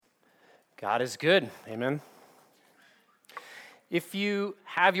God is good. Amen. If you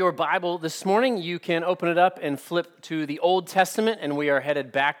have your Bible this morning, you can open it up and flip to the Old Testament, and we are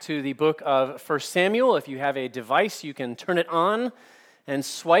headed back to the book of 1 Samuel. If you have a device, you can turn it on and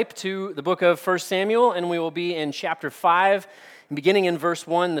swipe to the book of 1 Samuel, and we will be in chapter 5, beginning in verse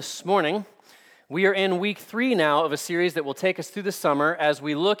 1 this morning. We are in week 3 now of a series that will take us through the summer as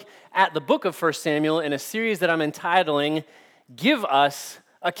we look at the book of 1 Samuel in a series that I'm entitling, Give Us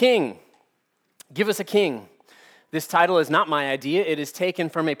a King. Give Us a King. This title is not my idea. It is taken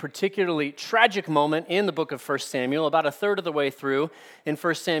from a particularly tragic moment in the book of 1 Samuel. About a third of the way through, in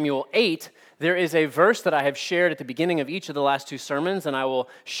 1 Samuel 8, there is a verse that I have shared at the beginning of each of the last 2 sermons, and I will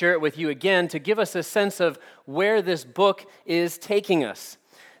share it with you again to give us a sense of where this book is taking us.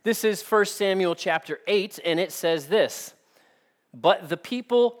 This is 1 Samuel chapter 8, and it says this: "But the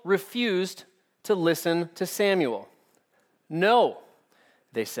people refused to listen to Samuel. 'No,'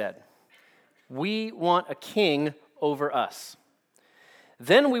 they said, 'we want a king over us.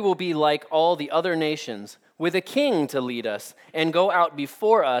 Then we will be like all the other nations, with a king to lead us and go out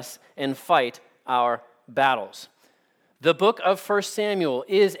before us and fight our battles.'" The book of 1 Samuel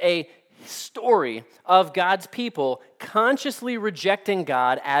is a story of God's people consciously rejecting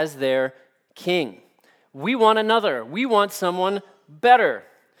God as their king. We want another. We want someone better.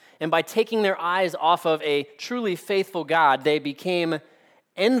 And by taking their eyes off of a truly faithful God, they became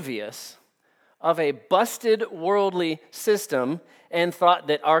envious of a busted worldly system and thought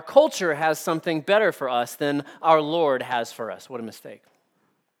that our culture has something better for us than our Lord has for us. What a mistake.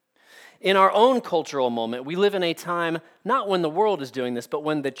 In our own cultural moment, we live in a time not when the world is doing this, but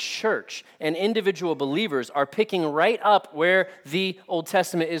when the church and individual believers are picking right up where the Old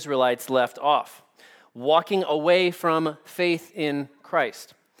Testament Israelites left off, walking away from faith in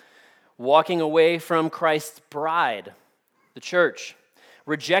Christ, walking away from Christ's bride, the church,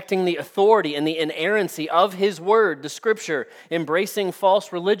 rejecting the authority and the inerrancy of His Word, the Scripture, embracing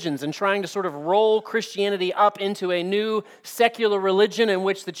false religions and trying to sort of roll Christianity up into a new secular religion in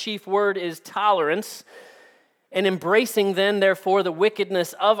which the chief word is tolerance, and embracing then, therefore, the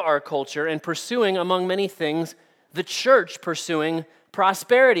wickedness of our culture and pursuing, among many things, the church pursuing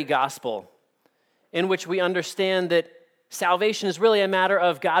prosperity gospel, in which we understand that salvation is really a matter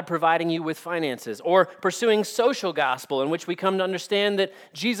of God providing you with finances, or pursuing social gospel, in which we come to understand that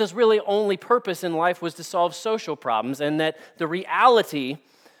Jesus' really only purpose in life was to solve social problems, and that the reality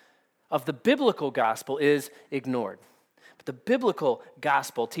of the biblical gospel is ignored. But the biblical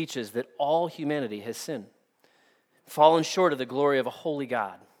gospel teaches that all humanity has sinned, fallen short of the glory of a holy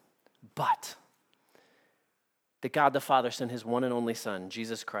God, but that God the Father sent His one and only Son,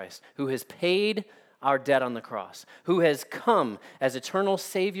 Jesus Christ, who has paid our debt on the cross, who has come as eternal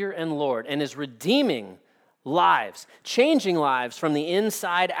Savior and Lord and is redeeming lives, changing lives from the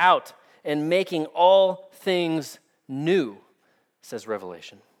inside out and making all things new, says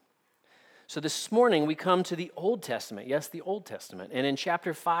Revelation. So this morning we come to the Old Testament, yes, the Old Testament, and in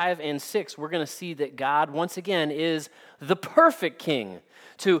chapter 5 and 6 we're going to see that God once again is the perfect king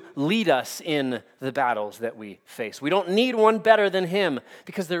to lead us in the battles that we face. We don't need one better than Him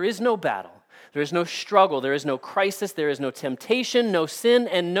because there is no battle. There is no struggle, there is no crisis, there is no temptation, no sin,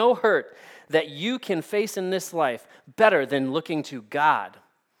 and no hurt that you can face in this life better than looking to God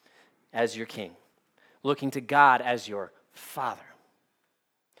as your king, looking to God as your Father.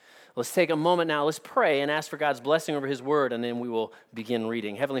 Let's take a moment now, let's pray and ask for God's blessing over His word, and then we will begin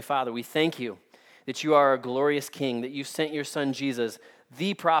reading. Heavenly Father, we thank You that You are a glorious king, that You sent Your Son Jesus,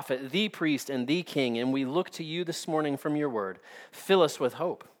 the prophet, the priest, and the king, and we look to You this morning from Your word. Fill us with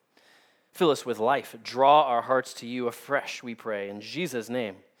hope. Fill us with life. Draw our hearts to You afresh, we pray. In Jesus'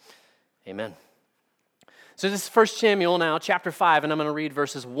 name, amen. So this is 1 Samuel now, chapter 5, and I'm going to read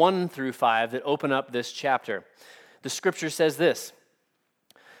verses 1 through 5 that open up this chapter. The scripture says this: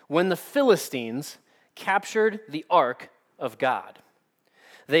 "When the Philistines captured the ark of God,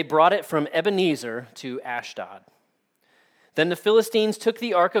 they brought it from Ebenezer to Ashdod. Then the Philistines took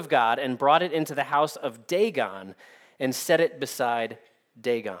the ark of God and brought it into the house of Dagon and set it beside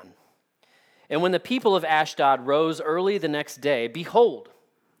Dagon. And when the people of Ashdod rose early the next day, behold,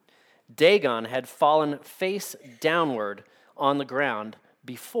 Dagon had fallen face downward on the ground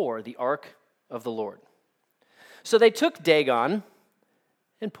before the ark of the Lord. So they took Dagon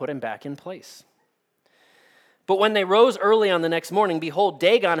and put him back in place. But when they rose early on the next morning, behold,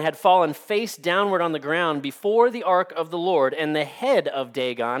 Dagon had fallen face downward on the ground before the ark of the Lord, and the head of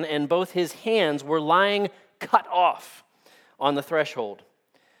Dagon and both his hands were lying cut off on the threshold.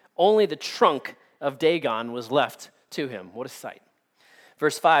 Only the trunk of Dagon was left to him." What a sight.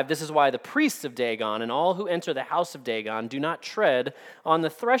 Verse 5, this is why the priests of Dagon and all who enter the house of Dagon do not tread on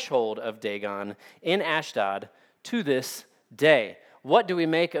the threshold of Dagon in Ashdod to this day. What do we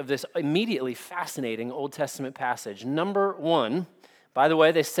make of this immediately fascinating Old Testament passage? Number one, by the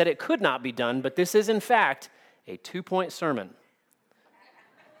way, they said it could not be done, but this is in fact a 2-point sermon.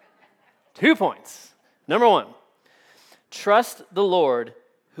 2 points. Number one, trust the Lord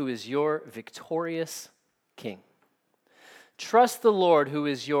who is your victorious King. Trust the Lord who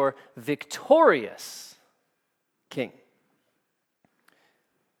is your victorious King.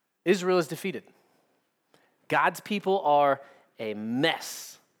 Israel is defeated. God's people are a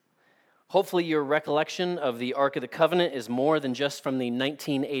mess. Hopefully your recollection of the Ark of the Covenant is more than just from the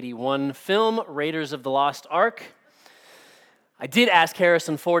 1981 film, Raiders of the Lost Ark. I did ask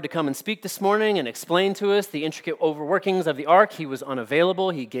Harrison Ford to come and speak this morning and explain to us the intricate overworkings of the Ark. He was unavailable.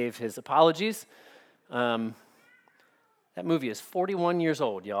 He gave his apologies. That movie is 41 years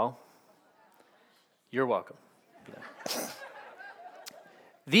old, y'all. You're welcome. Yeah.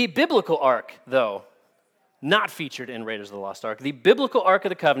 The biblical Ark, though, not featured in Raiders of the Lost Ark. The biblical Ark of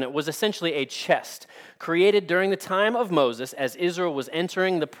the Covenant was essentially a chest created during the time of Moses as Israel was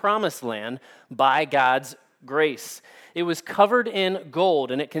entering the Promised Land by God's grace. It was covered in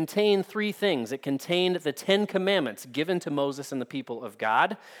gold, and it contained 3 things. It contained the 10 commandments given to Moses and the people of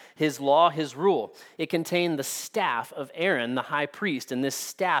God, his law, his rule. It contained the staff of Aaron, the high priest, and this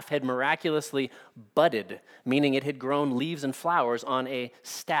staff had miraculously budded, meaning it had grown leaves and flowers on a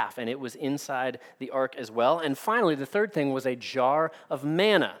staff, and it was inside the ark as well. And finally, the third thing was a jar of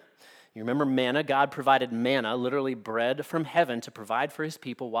manna. You remember manna? God provided manna, literally bread from heaven, to provide for his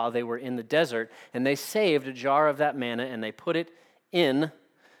people while they were in the desert. And they saved a jar of that manna and they put it in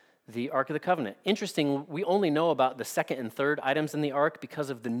the Ark of the Covenant. Interesting, we only know about the second and third items in the Ark because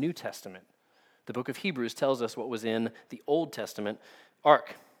of the New Testament. The book of Hebrews tells us what was in the Old Testament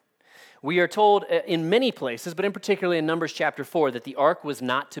Ark. We are told in many places, but in particular in Numbers chapter 4, that the ark was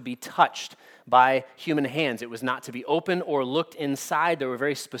not to be touched by human hands. It was not to be opened or looked inside. There were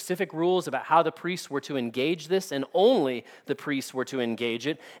very specific rules about how the priests were to engage this, and only the priests were to engage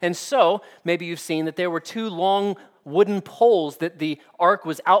it. And so, maybe you've seen that there were 2 long wooden poles that the ark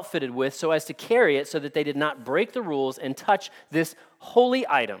was outfitted with so as to carry it so that they did not break the rules and touch this holy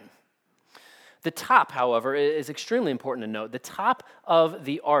item. The top, however, is extremely important to note. The top of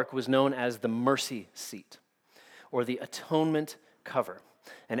the ark was known as the mercy seat, or the atonement cover,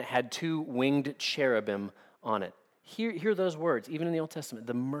 and it had 2 winged cherubim on it. Hear those words, even in the Old Testament,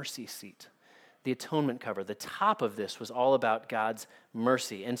 the mercy seat, the atonement cover. The top of this was all about God's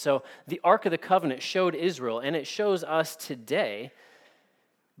mercy. And so the Ark of the Covenant showed Israel, and it shows us today,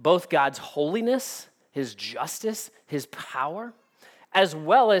 both God's holiness, his justice, his power, as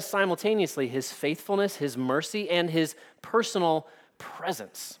well as simultaneously his faithfulness, his mercy, and his personal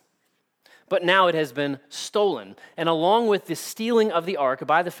presence. But now it has been stolen. And along with the stealing of the ark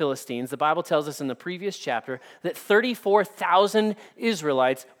by the Philistines, the Bible tells us in the previous chapter that 34,000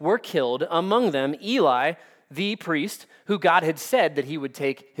 Israelites were killed, among them Eli, the priest, who God had said that he would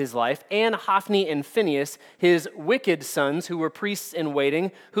take his life, and Hophni and Phinehas, his wicked sons, who were priests in waiting,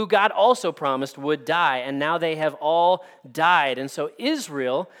 who God also promised would die, and now they have all died. And so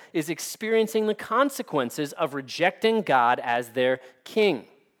Israel is experiencing the consequences of rejecting God as their king.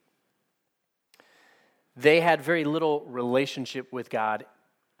 They had very little relationship with God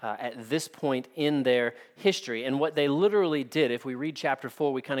at this point in their history. And what they literally did, if we read chapter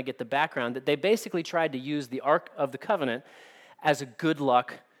 4, we kind of get the background, that they basically tried to use the Ark of the Covenant as a good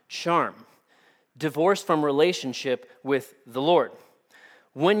luck charm, divorced from relationship with the Lord.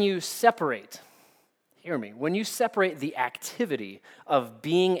 When you separate, hear me, when you separate the activity of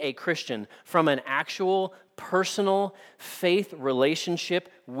being a Christian from an actual personal faith relationship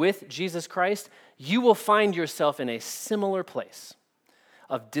with Jesus Christ, you will find yourself in a similar place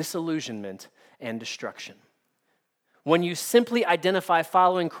of disillusionment and destruction. When you simply identify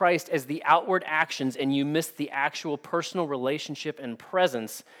following Christ as the outward actions and you miss the actual personal relationship and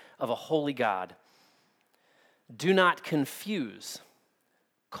presence of a holy God, do not confuse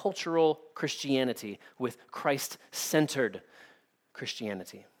cultural Christianity with Christ-centered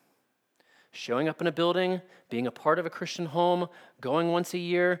Christianity. Showing up in a building, being a part of a Christian home, going once a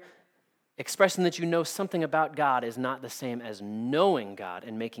year, expressing that you know something about God is not the same as knowing God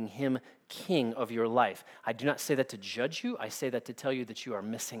and making him king of your life. I do not say that to judge you. I say that to tell you that you are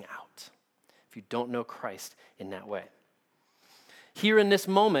missing out if you don't know Christ in that way. Here in this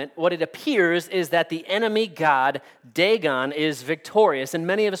moment, what it appears is that the enemy god, Dagon, is victorious. And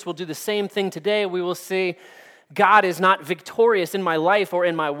many of us will do the same thing today. We will see God is not victorious in my life or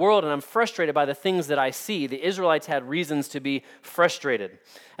in my world, and I'm frustrated by the things that I see. The Israelites had reasons to be frustrated.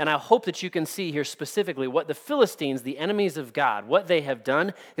 And I hope that you can see here specifically what the Philistines, the enemies of God, what they have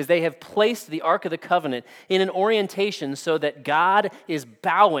done is they have placed the Ark of the Covenant in an orientation so that God is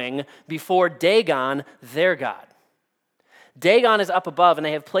bowing before Dagon, their God. Dagon is up above, and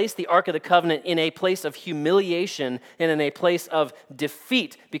they have placed the Ark of the Covenant in a place of humiliation and in a place of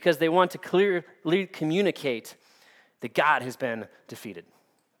defeat because they want to clearly communicate that God has been defeated.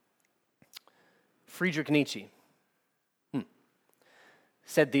 Friedrich Nietzsche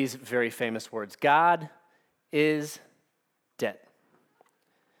said these very famous words: God is dead.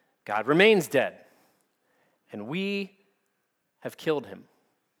 God remains dead, and we have killed him.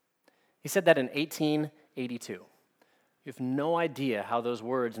 He said that in 1882. You have no idea how those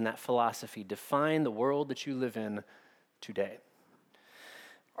words and that philosophy define the world that you live in today.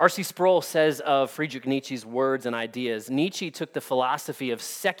 R.C. Sproul says of Friedrich Nietzsche's words and ideas, Nietzsche took the philosophy of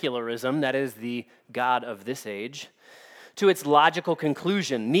secularism, that is the God of this age, to its logical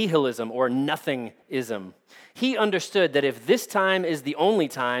conclusion, nihilism or nothingism. He understood that if this time is the only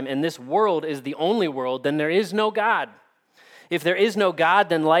time and this world is the only world, then there is no God. If there is no God,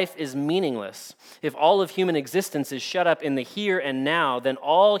 then life is meaningless. If all of human existence is shut up in the here and now, then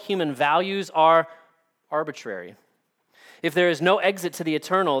all human values are arbitrary. If there is no exit to the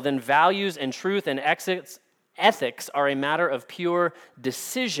eternal, then values and truth and ethics are a matter of pure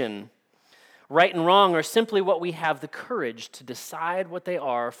decision. Right and wrong are simply what we have the courage to decide what they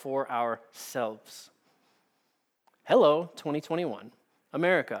are for ourselves. Hello, 2021,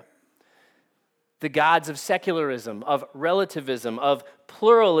 America. The gods of secularism, of relativism, of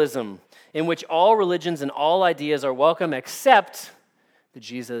pluralism, in which all religions and all ideas are welcome except the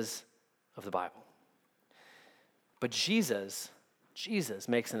Jesus of the Bible. But Jesus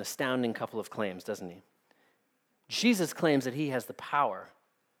makes an astounding couple of claims, doesn't he? Jesus claims that he has the power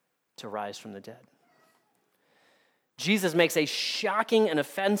to rise from the dead. Jesus makes a shocking and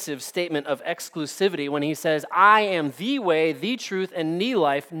offensive statement of exclusivity when he says, I am the way, the truth, and the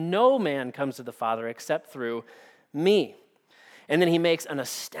life. No man comes to the Father except through me. And then he makes an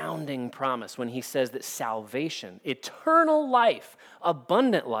astounding promise when he says that salvation, eternal life,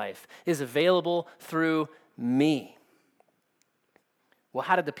 abundant life, is available through me. Well,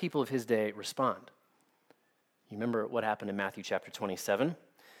 how did the people of his day respond? You remember what happened in Matthew chapter 27?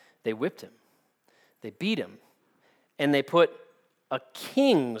 They whipped him, they beat him, and they put a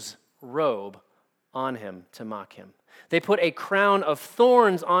king's robe on him to mock him. They put a crown of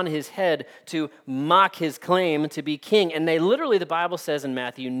thorns on his head to mock his claim to be king. And they literally, the Bible says in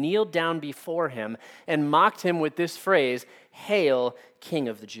Matthew, kneeled down before him and mocked him with this phrase, Hail, King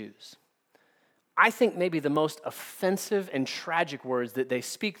of the Jews. I think maybe the most offensive and tragic words that they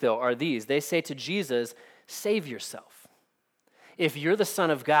speak, though, are these. They say to Jesus, save yourself. If you're the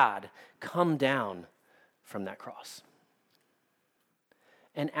Son of God, come down from that cross.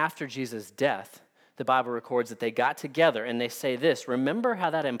 And after Jesus' death, the Bible records that they got together and they say this, remember how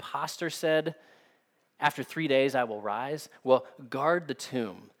that imposter said, after 3 days I will rise? Well, guard the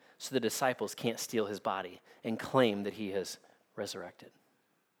tomb so the disciples can't steal his body and claim that he has resurrected.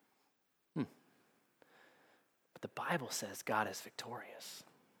 But the Bible says God is victorious.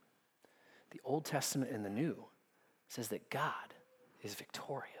 The Old Testament and the New says that God is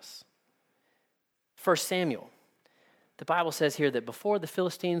victorious. 1 Samuel, the Bible says here that before the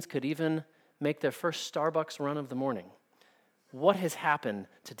Philistines could even make their first Starbucks run of the morning, what has happened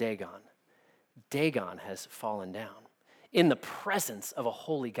to Dagon? Dagon has fallen down in the presence of a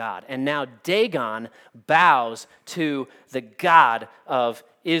holy God. And now Dagon bows to the God of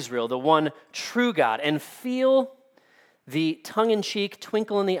Israel, the one true God. And feel the tongue-in-cheek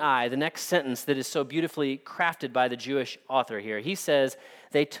twinkle in the eye, the next sentence that is so beautifully crafted by the Jewish author here. He says,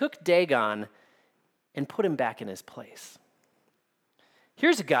 they took Dagon and put him back in his place.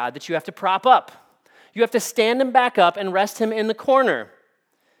 Here's a God that you have to prop up. You have to stand him back up and rest him in the corner.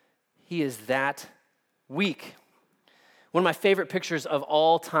 He is that weak. One of my favorite pictures of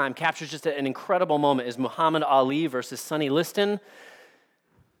all time captures just an incredible moment is Muhammad Ali versus Sonny Liston.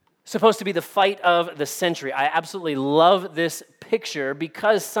 Supposed to be the fight of the century. I absolutely love this picture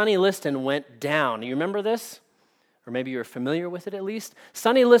because Sonny Liston went down. You remember this? Or maybe you're familiar with it at least.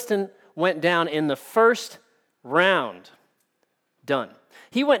 Sonny Liston went down in the first round. Done.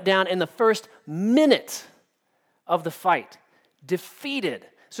 He went down in the first minute of the fight. Defeated.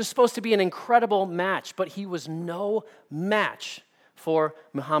 This was supposed to be an incredible match, but he was no match for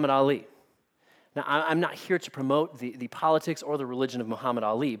Muhammad Ali. Now, I'm not here to promote the politics or the religion of Muhammad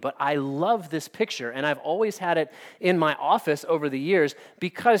Ali, but I love this picture, and I've always had it in my office over the years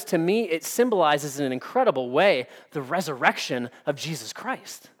because to me it symbolizes in an incredible way the resurrection of Jesus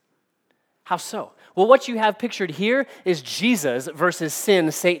Christ. How so? Well, what you have pictured here is Jesus versus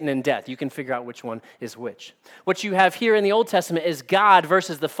sin, Satan, and death. You can figure out which one is which. What you have here in the Old Testament is God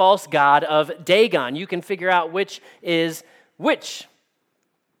versus the false god of Dagon. You can figure out which is which.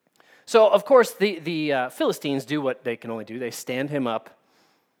 So, of course, the Philistines do what they can only do. They stand him up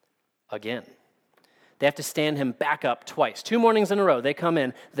again. They have to stand him back up twice. 2 mornings in a row, they come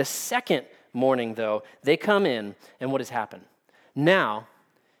in. The second morning, though, they come in, and what has happened? Now,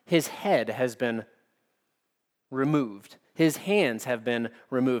 his head has been removed. His hands have been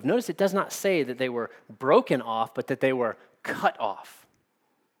removed. Notice it does not say that they were broken off, but that they were cut off.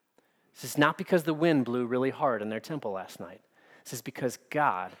 This is not because the wind blew really hard in their temple last night. This is because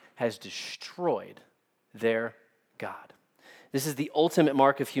God has destroyed their God. This is the ultimate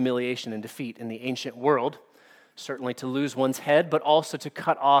mark of humiliation and defeat in the ancient world, certainly to lose one's head, but also to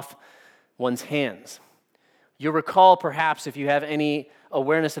cut off one's hands. You'll recall, perhaps, if you have any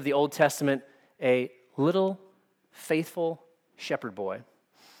awareness of the Old Testament, a little faithful shepherd boy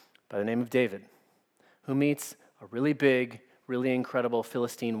by the name of David, who meets a really big, really incredible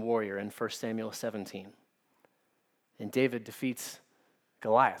Philistine warrior in 1 Samuel 17. And David defeats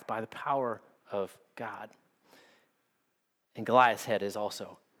Goliath by the power of God. And Goliath's head is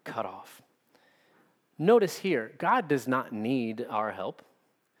also cut off. Notice here, God does not need our help.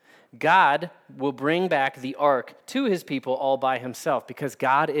 God will bring back the ark to his people all by himself because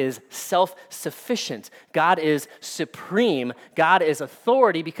God is self-sufficient. God is supreme. God is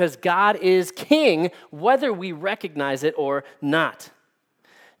authority because God is king, whether we recognize it or not.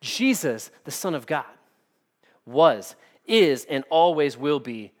 Jesus, the Son of God, was, is, and always will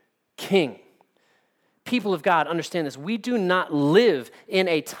be king. People of God, understand this. We do not live in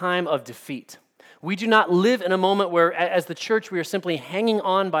a time of defeat. We do not live in a moment where, as the church, we are simply hanging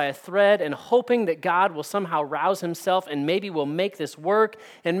on by a thread and hoping that God will somehow rouse himself and maybe will make this work.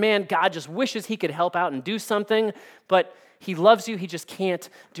 And man, God just wishes he could help out and do something, but he loves you, he just can't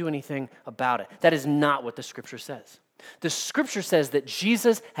do anything about it. That is not what the scripture says. The scripture says that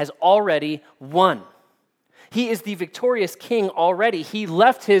Jesus has already won. He is the victorious king already. He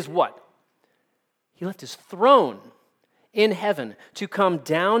left his what? He left his throne in heaven to come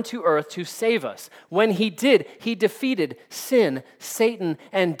down to earth to save us. When he did, he defeated sin, Satan,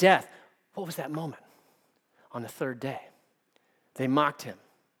 and death. What was that moment? On the third day, they mocked him.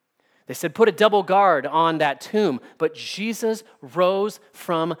 They said, put a double guard on that tomb. But Jesus rose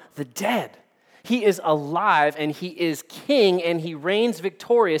from the dead. He is alive and he is king and he reigns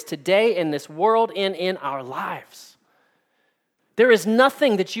victorious today in this world and in our lives. There is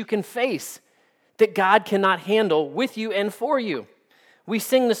nothing that you can face that God cannot handle with you and for you. We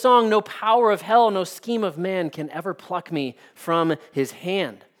sing the song, no power of hell, no scheme of man can ever pluck me from his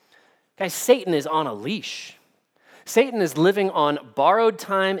hand. Guys, Satan is on a leash. Satan is living on borrowed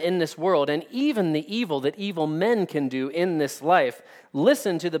time in this world, and even the evil that evil men can do in this life.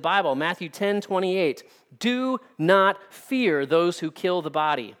 Listen to the Bible, Matthew 10:28. Do not fear those who kill the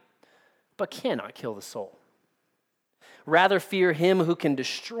body, but cannot kill the soul. Rather fear him who can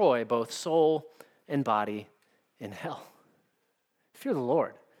destroy both soul and body in hell. Fear the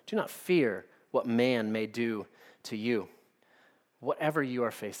Lord. Do not fear what man may do to you. Whatever you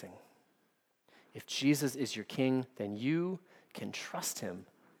are facing, if Jesus is your king, then you can trust him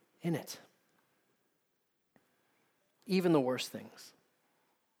in it. Even the worst things.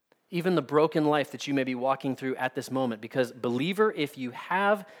 Even the broken life that you may be walking through at this moment. Because believer, if you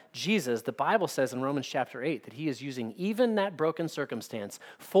have Jesus, the Bible says in Romans chapter 8 that he is using even that broken circumstance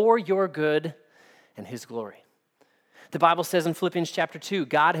for your good and his glory. The Bible says in Philippians chapter 2,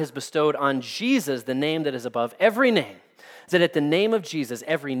 God has bestowed on Jesus the name that is above every name, that at the name of Jesus,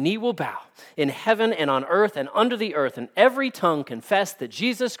 every knee will bow in heaven and on earth and under the earth, and every tongue confess that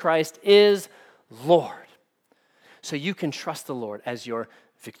Jesus Christ is Lord. So you can trust the Lord as your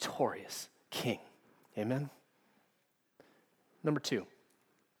victorious King. Amen? Number 2,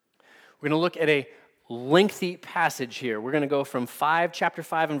 we're going to look at a lengthy passage here. We're going to go from chapter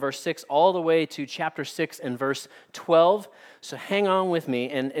 5 and verse 6 all the way to chapter 6 and verse 12. So hang on with me.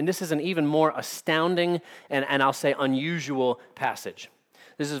 And this is an even more astounding and I'll say unusual passage.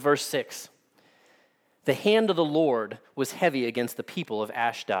 This is verse 6. The hand of the Lord was heavy against the people of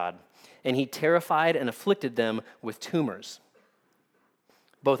Ashdod, and he terrified and afflicted them with tumors,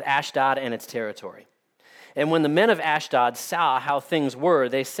 both Ashdod and its territory. And when the men of Ashdod saw how things were,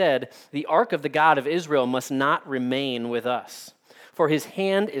 they said, the ark of the God of Israel must not remain with us. for his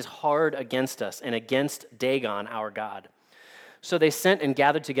hand is hard against us and against Dagon our God." So they sent and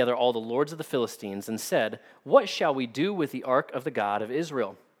gathered together all the lords of the Philistines and said, "What shall we do with the ark of the God of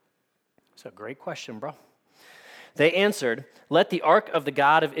Israel?" It's a great question, bro. They answered, "Let the ark of the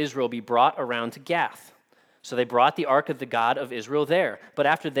God of Israel be brought around to Gath." So they brought the ark of the God of Israel there. But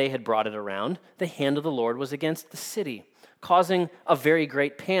after they had brought it around, the hand of the Lord was against the city, causing a very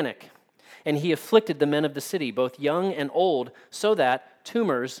great panic. And he afflicted the men of the city, both young and old, so that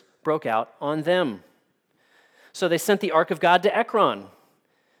tumors broke out on them. So they sent the ark of God to Ekron.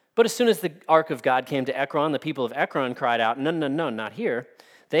 But as soon as the ark of God came to Ekron, the people of Ekron cried out, "No, no, no, not here.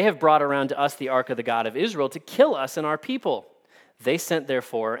 They have brought around to us the ark of the God of Israel to kill us and our people." They sent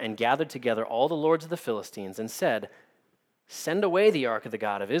therefore and gathered together all the lords of the Philistines and said, "Send away the ark of the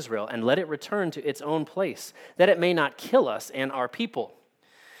God of Israel and let it return to its own place, that it may not kill us and our people."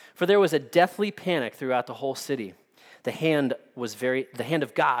 For there was a deathly panic throughout the whole city. The hand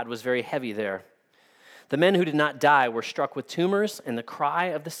of God was very heavy there. The men who did not die were struck with tumors, and the cry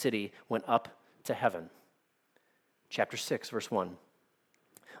of the city went up to heaven. Chapter 6, verse 1.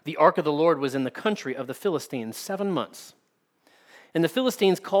 The ark of the Lord was in the country of the Philistines 7 months. And the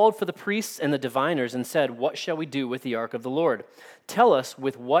Philistines called for the priests and the diviners and said, "What shall we do with the ark of the Lord? Tell us,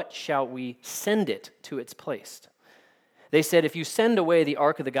 with what shall we send it to its place?" They said, "If you send away the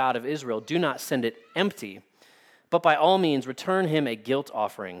ark of the God of Israel, do not send it empty, but by all means return him a guilt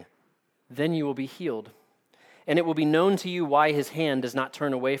offering. Then you will be healed. And it will be known to you why his hand does not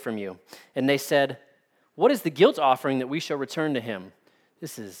turn away from you." And they said, "What is the guilt offering that we shall return to him?"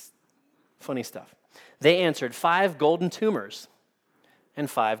 This is funny stuff. They answered, 5 golden tumors and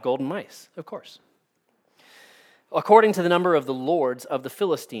 5 golden mice, of course, according to the number of the lords of the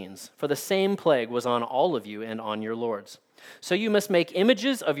Philistines, for the same plague was on all of you and on your lords. So you must make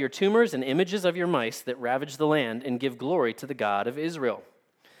images of your tumors and images of your mice that ravage the land and give glory to the God of Israel.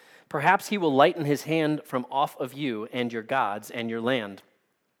 Perhaps he will lighten his hand from off of you and your gods and your land.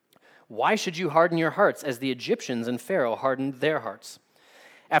 Why should you harden your hearts as the Egyptians and Pharaoh hardened their hearts?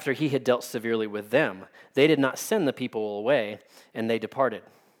 After he had dealt severely with them, they did not send the people away, and they departed.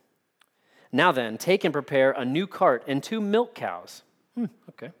 Now then, take and prepare a new cart and 2 milk cows,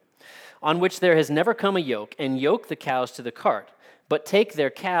 on which there has never come a yoke, and yoke the cows to the cart, but take their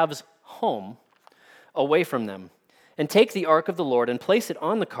calves home, away from them. And take the ark of the Lord and place it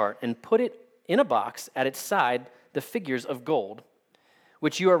on the cart and put it in a box at its side the figures of gold,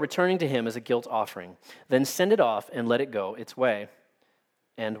 which you are returning to him as a guilt offering. Then send it off and let it go its way,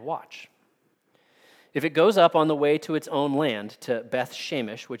 and watch. If it goes up on the way to its own land, to Beth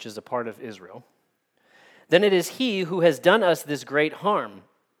Shemesh, which is a part of Israel, then it is he who has done us this great harm.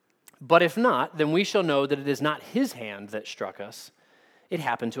 But if not, then we shall know that it is not his hand that struck us. It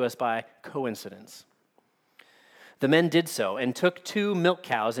happened to us by coincidence. The men did so, and took 2 milk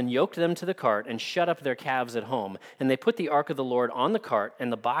cows, and yoked them to the cart, and shut up their calves at home. And they put the ark of the Lord on the cart,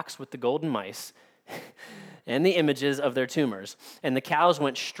 and the box with the golden mice, and the images of their tumors. And the cows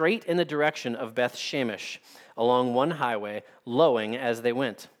went straight in the direction of Beth Shemesh, along one highway, lowing as they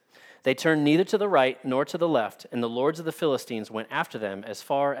went. They turned neither to the right nor to the left, and the lords of the Philistines went after them as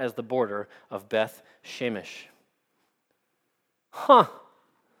far as the border of Beth Shemesh.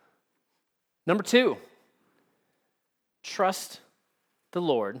 Number 2. Trust the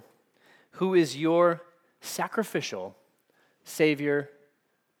Lord, who is your sacrificial Savior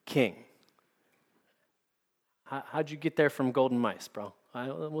King. How'd you get there from golden mice, bro?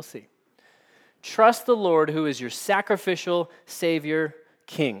 We'll see. Trust the Lord, who is your sacrificial Savior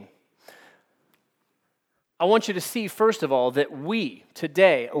King. I want you to see, first of all, that we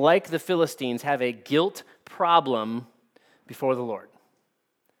today, like the Philistines, have a guilt problem before the Lord.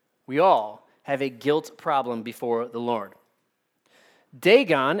 We all have a guilt problem before the Lord.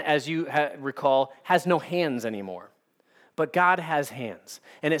 Dagon, as you recall, has no hands anymore, but God has hands.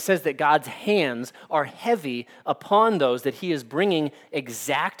 And it says that God's hands are heavy upon those that he is bringing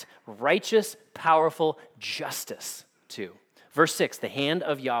exact, righteous, powerful justice to. Verse 6, the hand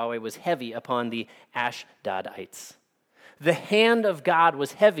of Yahweh was heavy upon the Ashdodites. The hand of God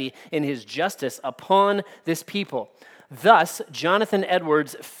was heavy in his justice upon this people. Thus, Jonathan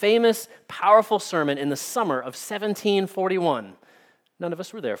Edwards' famous, powerful sermon in the summer of 1741. None of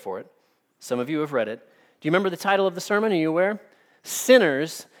us were there for it. Some of you have read it. Do you remember the title of the sermon? Are you aware?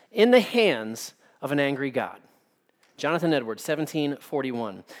 Sinners in the Hands of an Angry God. Jonathan Edwards,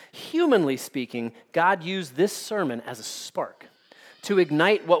 1741. Humanly speaking, God used this sermon as a spark to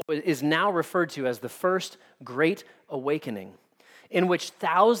ignite what is now referred to as the First Great Awakening, in which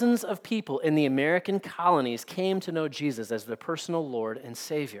thousands of people in the American colonies came to know Jesus as their personal Lord and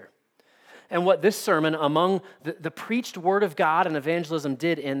Savior. And what this sermon among the preached word of God and evangelism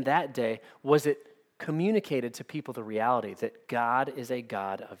did in that day was it communicated to people the reality that God is a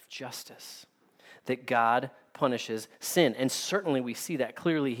God of justice, that God punishes sin. And certainly we see that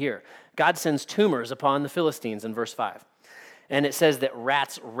clearly here. God sends tumors upon the Philistines in verse 5. And it says that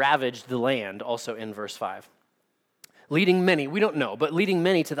rats ravaged the land also in verse 5. Leading many, we don't know, but leading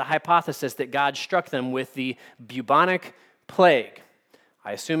many to the hypothesis that God struck them with the bubonic plague.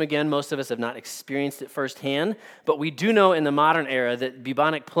 I assume, again, most of us have not experienced it firsthand, but we do know in the modern era that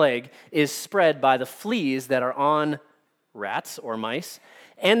bubonic plague is spread by the fleas that are on rats or mice,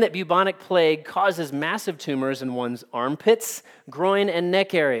 and that bubonic plague causes massive tumors in one's armpits, groin, and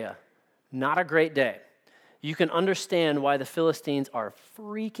neck area. Not a great day. You can understand why the Philistines are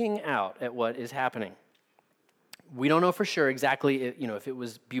freaking out at what is happening. We don't know for sure exactly if it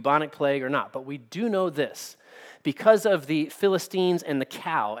was bubonic plague or not, but we do know this. Because of the Philistines and the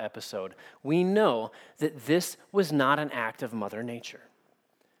cow episode, we know that this was not an act of Mother Nature.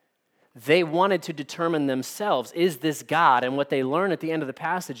 They wanted to determine themselves, is this God? And what they learn at the end of the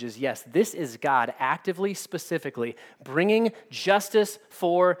passage is, yes, this is God actively, specifically bringing justice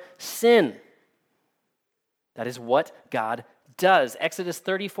for sin. That is what God does. Exodus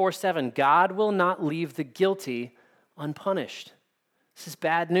 34:7, God will not leave the guilty unpunished. This is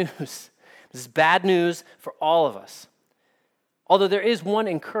bad news. This is bad news for all of us. Although there is one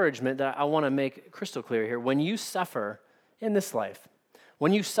encouragement that I want to make crystal clear here. When you suffer in this life,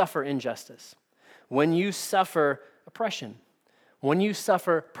 when you suffer injustice, when you suffer oppression, when you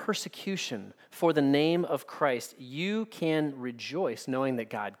suffer persecution for the name of Christ, you can rejoice knowing that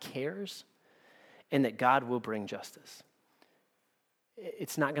God cares and that God will bring justice.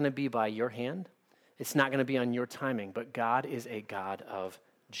 It's not going to be by your hand. It's not going to be on your timing, but God is a God of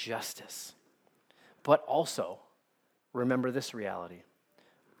justice. But also, remember this reality.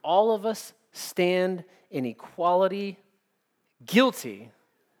 All of us stand in equality, guilty,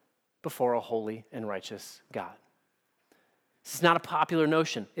 before a holy and righteous God. This is not a popular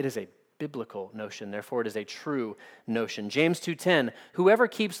notion. It is a biblical notion. Therefore, it is a true notion. James 2:10, whoever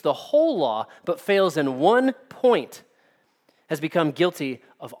keeps the whole law but fails in one point has become guilty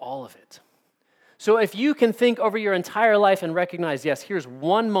of all of it. So if you can think over your entire life and recognize, yes, here's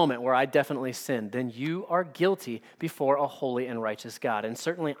one moment where I definitely sinned, then you are guilty before a holy and righteous God. And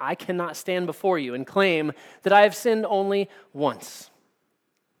certainly I cannot stand before you and claim that I have sinned only once.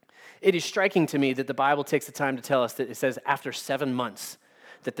 It is striking to me that the Bible takes the time to tell us that it says after 7 months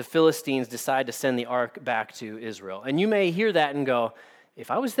that the Philistines decide to send the ark back to Israel. And you may hear that and go, if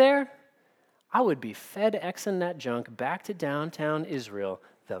I was there, I would be FedExing that junk back to downtown Israel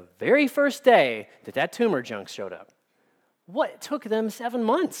the very first day that tumor junk showed up. What? It took them 7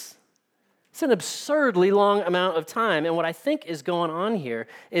 months. It's an absurdly long amount of time. And what I think is going on here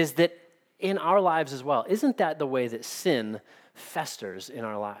is that in our lives as well, isn't that the way that sin festers in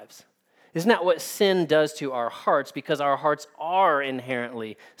our lives? Isn't that what sin does to our hearts? Because our hearts are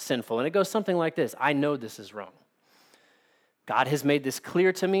inherently sinful. And it goes something like this. I know this is wrong. God has made this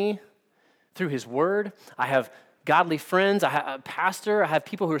clear to me through his word. I have godly friends, I have a pastor, I have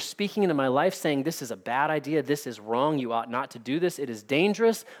people who are speaking into my life saying this is a bad idea, this is wrong, you ought not to do this, it is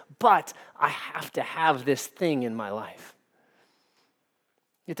dangerous, but I have to have this thing in my life.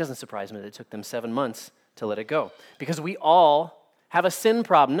 It doesn't surprise me that it took them 7 months to let it go, because we all have a sin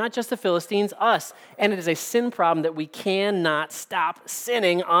problem, not just the Philistines, us, and it is a sin problem that we cannot stop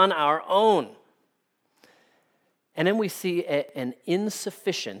sinning on our own. And then we see an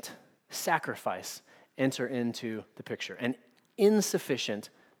insufficient sacrifice enter into the picture, an insufficient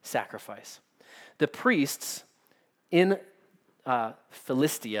sacrifice. The priests in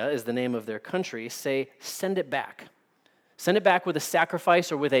Philistia, is the name of their country, say, send it back. Send it back with a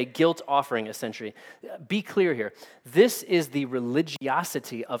sacrifice or with a guilt offering, essentially. Be clear here. This is the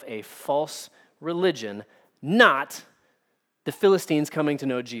religiosity of a false religion, not the Philistines coming to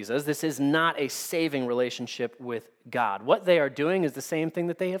know Jesus. This is not a saving relationship with God. What they are doing is the same thing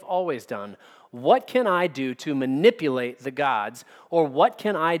that they have always done. What can I do to manipulate the gods, or what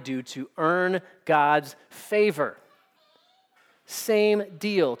can I do to earn God's favor? Same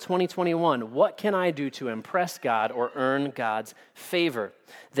deal, 2021. What can I do to impress God or earn God's favor?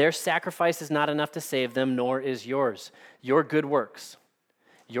 Their sacrifice is not enough to save them, nor is yours. Your good works,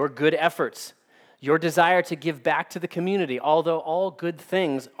 your good efforts, your desire to give back to the community, although all good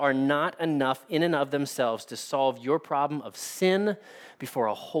things are not enough in and of themselves to solve your problem of sin before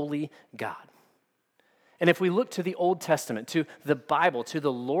a holy God. And if we look to the Old Testament, to the Bible, to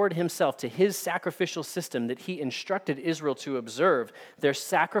the Lord himself, to his sacrificial system that he instructed Israel to observe, their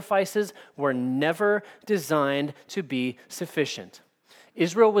sacrifices were never designed to be sufficient.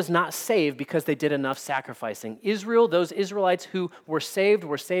 Israel was not saved because they did enough sacrificing. Israel, those Israelites who were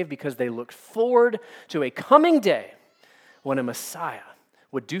saved because they looked forward to a coming day when a Messiah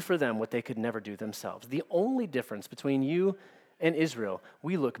would do for them what they could never do themselves. The only difference between you and Israel,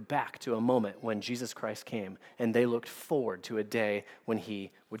 we look back to a moment when Jesus Christ came, and they looked forward to a day when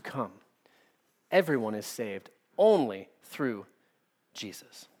he would come. Everyone is saved only through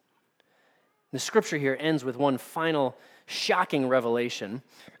Jesus. The scripture here ends with one final shocking revelation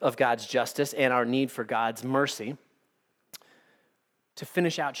of God's justice and our need for God's mercy. To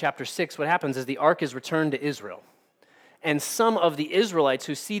finish out chapter 6, what happens is the ark is returned to Israel. And some of the Israelites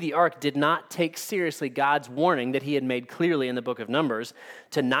who see the ark did not take seriously God's warning that he had made clearly in the book of Numbers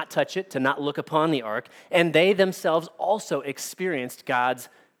to not touch it, to not look upon the ark. And they themselves also experienced God's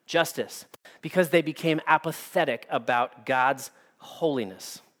justice because they became apathetic about God's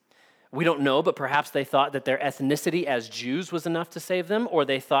holiness. We don't know, but perhaps they thought that their ethnicity as Jews was enough to save them, or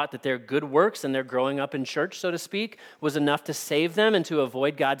they thought that their good works and their growing up in church, so to speak, was enough to save them and to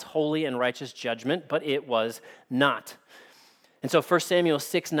avoid God's holy and righteous judgment, but it was not. And so 1 Samuel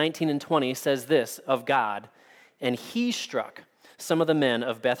 6, 19 and 20 says this of God, and he struck some of the men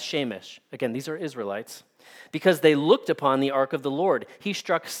of Beth Shemesh. Again, these are Israelites. Because they looked upon the ark of the Lord. He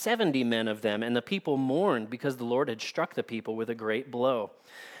struck 70 men of them, and the people mourned because the Lord had struck the people with a great blow.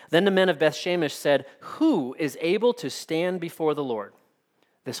 Then the men of Beth Shemesh said, who is able to stand before the Lord,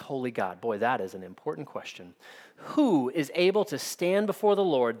 this holy God? Boy, that is an important question. Who is able to stand before the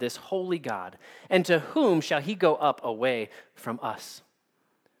Lord, this holy God? And to whom shall he go up away from us?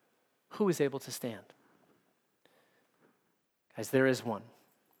 Who is able to stand? Guys, there is one.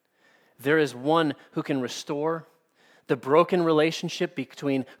 There is one who can restore the broken relationship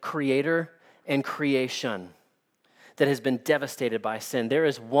between creator and creation that has been devastated by sin. There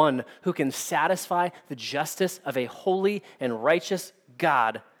is one who can satisfy the justice of a holy and righteous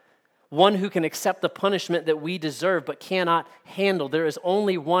God, one who can accept the punishment that we deserve but cannot handle. There is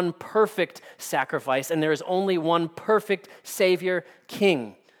only one perfect sacrifice, and there is only one perfect Savior,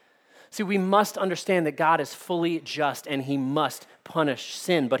 King. See, we must understand that God is fully just and he must punish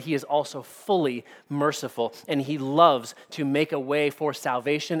sin, but he is also fully merciful and he loves to make a way for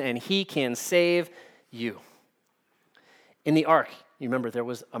salvation and he can save you. In the ark, you remember there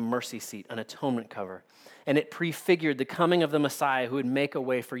was a mercy seat, an atonement cover, and it prefigured the coming of the Messiah who would make a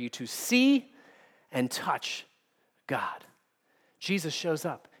way for you to see and touch God. Jesus shows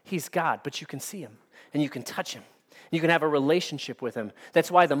up. He's God, but you can see him and you can touch him. You can have a relationship with him.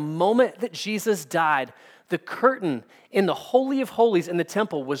 That's why the moment that Jesus died, the curtain in the Holy of Holies in the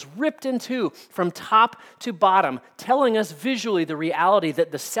temple was ripped in two from top to bottom, telling us visually the reality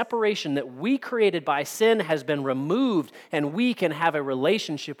that the separation that we created by sin has been removed, and we can have a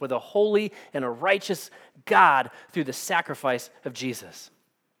relationship with a holy and a righteous God through the sacrifice of Jesus.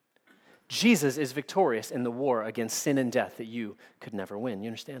 Jesus is victorious in the war against sin and death that you could never win. You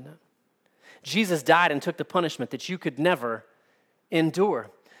understand that? Jesus died and took the punishment that you could never endure.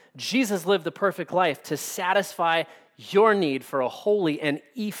 Jesus lived the perfect life to satisfy your need for a holy and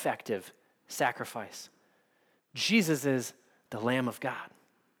effective sacrifice. Jesus is the Lamb of God,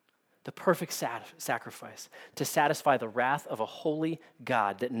 the perfect sacrifice to satisfy the wrath of a holy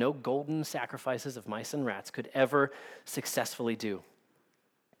God that no golden sacrifices of mice and rats could ever successfully do.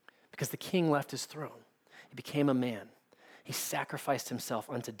 Because the king left his throne. He became a man. He sacrificed himself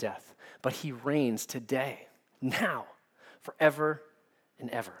unto death, but he reigns today, now, forever and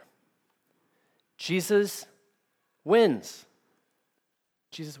ever. Jesus wins.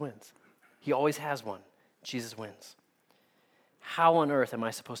 Jesus wins. He always has won. Jesus wins. How on earth am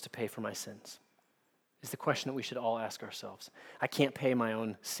I supposed to pay for my sins? Is the question that we should all ask ourselves. I can't pay my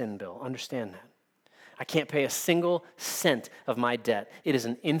own sin bill. Understand that. I can't pay a single cent of my debt. It is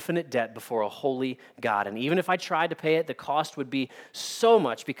an infinite debt before a holy God. And even if I tried to pay it, the cost would be so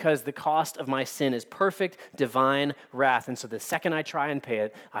much because the cost of my sin is perfect, divine wrath. And so the second I try and pay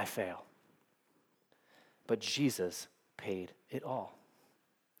it, I fail. But Jesus paid it all.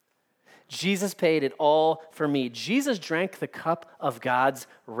 Jesus paid it all for me. Jesus drank the cup of God's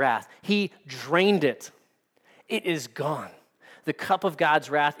wrath. He drained it. It is gone. The cup of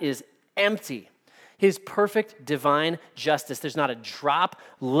God's wrath is empty. His perfect divine justice. There's not a drop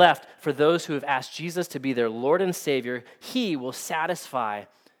left for those who have asked Jesus to be their Lord and Savior. He will satisfy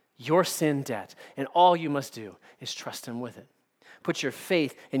your sin debt, and all you must do is trust him with it. Put your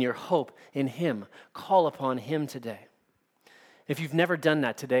faith and your hope in him. Call upon him today. If you've never done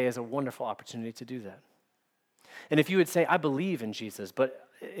that, today is a wonderful opportunity to do that. And if you would say, I believe in Jesus, but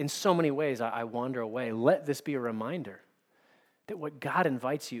in so many ways I wander away, let this be a reminder that what God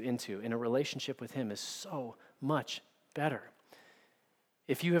invites you into in a relationship with him is so much better.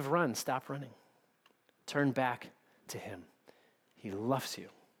 If you have run, stop running. Turn back to him. He loves you.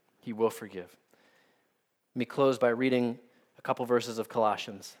 He will forgive. Let me close by reading a couple verses of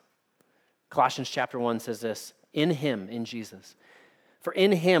Colossians. Colossians chapter 1 says this, in him, in Jesus, for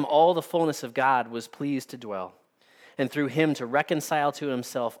in him all the fullness of God was pleased to dwell, and through him to reconcile to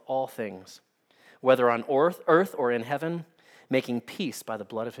himself all things, whether on earth or in heaven, making peace by the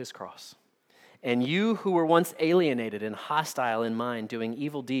blood of his cross. And you who were once alienated and hostile in mind, doing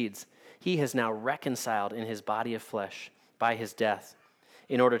evil deeds, he has now reconciled in his body of flesh by his death,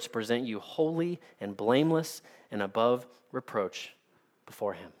 in order to present you holy and blameless and above reproach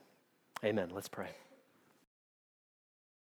before him. Amen. Let's pray.